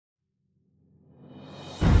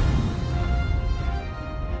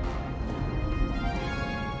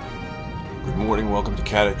morning. Welcome to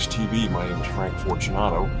CATEX TV. My name is Frank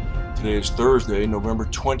Fortunato. Today is Thursday, November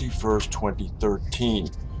 21st, 2013.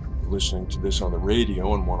 If you're listening to this on the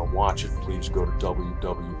radio and want to watch it, please go to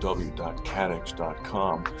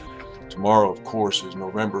www.catex.com. Tomorrow, of course, is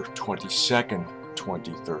November 22nd,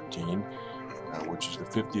 2013, which is the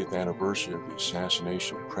 50th anniversary of the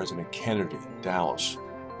assassination of President Kennedy in Dallas.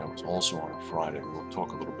 That was also on a Friday. We'll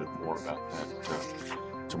talk a little bit more about that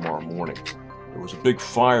tomorrow morning. There was a big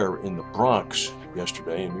fire in the Bronx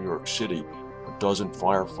yesterday in New York City. A dozen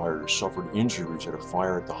firefighters suffered injuries at a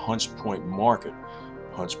fire at the Hunts Point Market.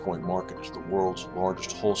 Hunts Point Market is the world's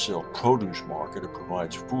largest wholesale produce market. It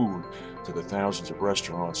provides food to the thousands of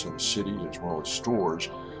restaurants in the city as well as stores.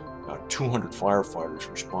 About 200 firefighters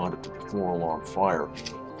responded to the 4-alarm fire.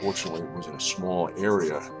 Fortunately, it was in a small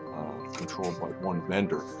area controlled by one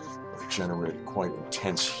vendor, but it generated quite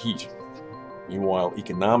intense heat. Meanwhile,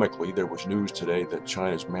 economically, there was news today that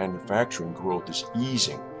China's manufacturing growth is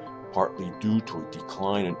easing, partly due to a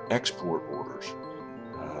decline in export orders.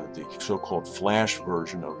 The so-called flash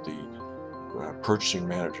version of the Purchasing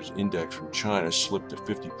Managers Index from China slipped to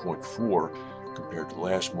 50.4 compared to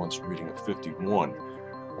last month's reading of 51.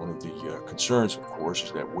 One of the concerns, of course,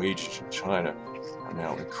 is that wages in China are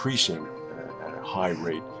now increasing at a high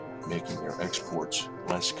rate, making their exports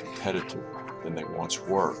less competitive than they once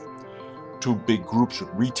were. Two big groups of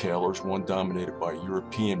retailers, one dominated by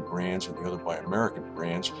European brands and the other by American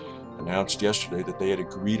brands, announced yesterday that they had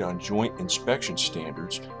agreed on joint inspection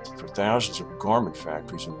standards for thousands of garment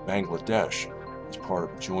factories in Bangladesh as part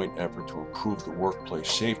of a joint effort to improve the workplace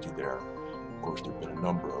safety there. Of course, there have been a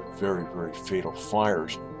number of very, very fatal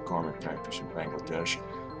fires in garment factories in Bangladesh.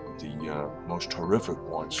 The most horrific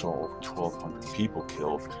one saw over 1,200 people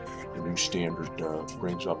killed. The new standard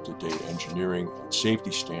brings up-to-date engineering and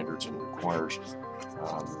safety standards and requires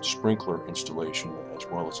sprinkler installation as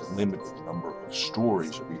well as a limited number of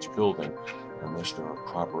stories of each building unless there are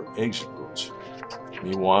proper exit routes.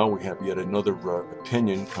 Meanwhile, we have yet another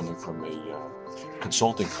opinion coming from a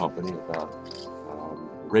consulting company about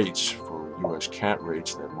rates for U.S. cat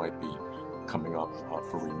rates that might be coming up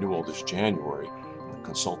for renewal this January. The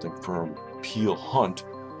consulting firm Peel Hunt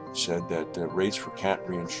said that rates for cat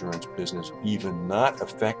reinsurance business, even not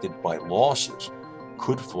affected by losses,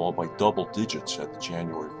 could fall by double digits at the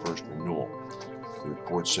January 1st renewal. The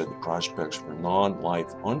report said the prospects for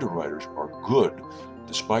non-life underwriters are good,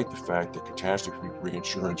 despite the fact that catastrophe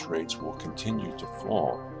reinsurance rates will continue to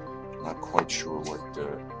fall. I'm not quite sure what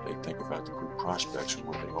they think about the good prospects and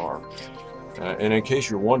where they are. And in case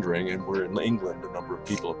you're wondering, and we're in England, a number of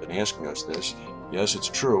people have been asking us this. Yes, it's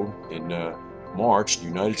true. In March, the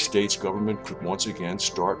United States government could once again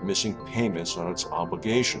start missing payments on its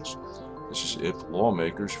obligations. This is if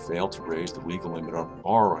lawmakers fail to raise the legal limit on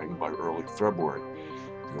borrowing by early February.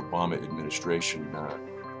 The Obama administration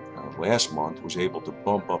last month was able to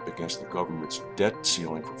bump up against the government's debt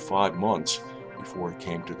ceiling for 5 months before it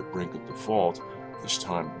came to the brink of default. This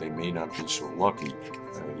time, they may not be so lucky.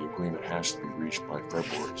 The agreement has to be reached by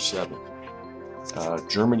February 7th.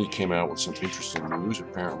 Germany came out with some interesting news.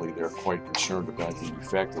 Apparently, they're quite concerned about the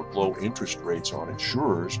effect of low interest rates on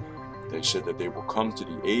insurers. They said that they will come to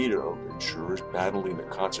the aid of insurers battling the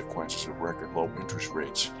consequences of record low interest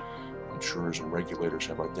rates. Insurers and regulators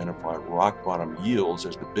have identified rock-bottom yields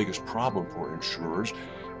as the biggest problem for insurers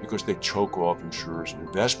because they choke off insurers'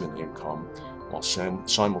 investment income while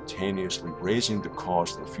simultaneously raising the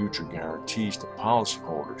cost of future guarantees to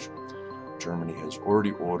policyholders. Germany has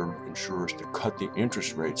already ordered insurers to cut the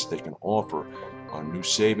interest rates they can offer on new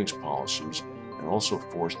savings policies and also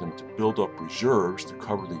force them to build up reserves to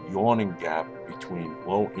cover the yawning gap between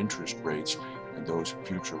low interest rates and those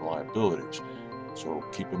future liabilities. So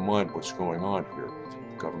keep in mind what's going on here.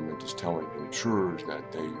 The government is telling the insurers that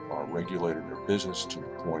they are regulating their business to the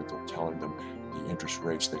point of telling them the interest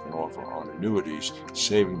rates they can offer on annuities,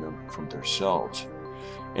 saving them from themselves.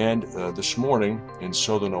 And this morning in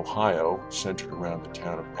southern Ohio, centered around the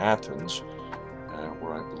town of Athens,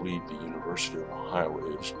 where I believe the University of Ohio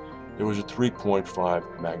is, there was a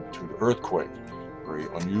 3.5 magnitude earthquake. Very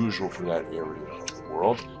unusual for that area of the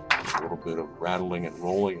world. A little bit of rattling and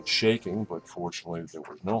rolling and shaking, but fortunately there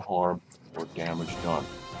was no harm or damage done.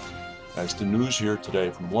 That's the news here today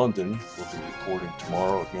from London. We'll be reporting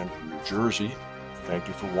tomorrow again from New Jersey. Thank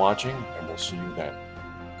you for watching, and we'll see you then.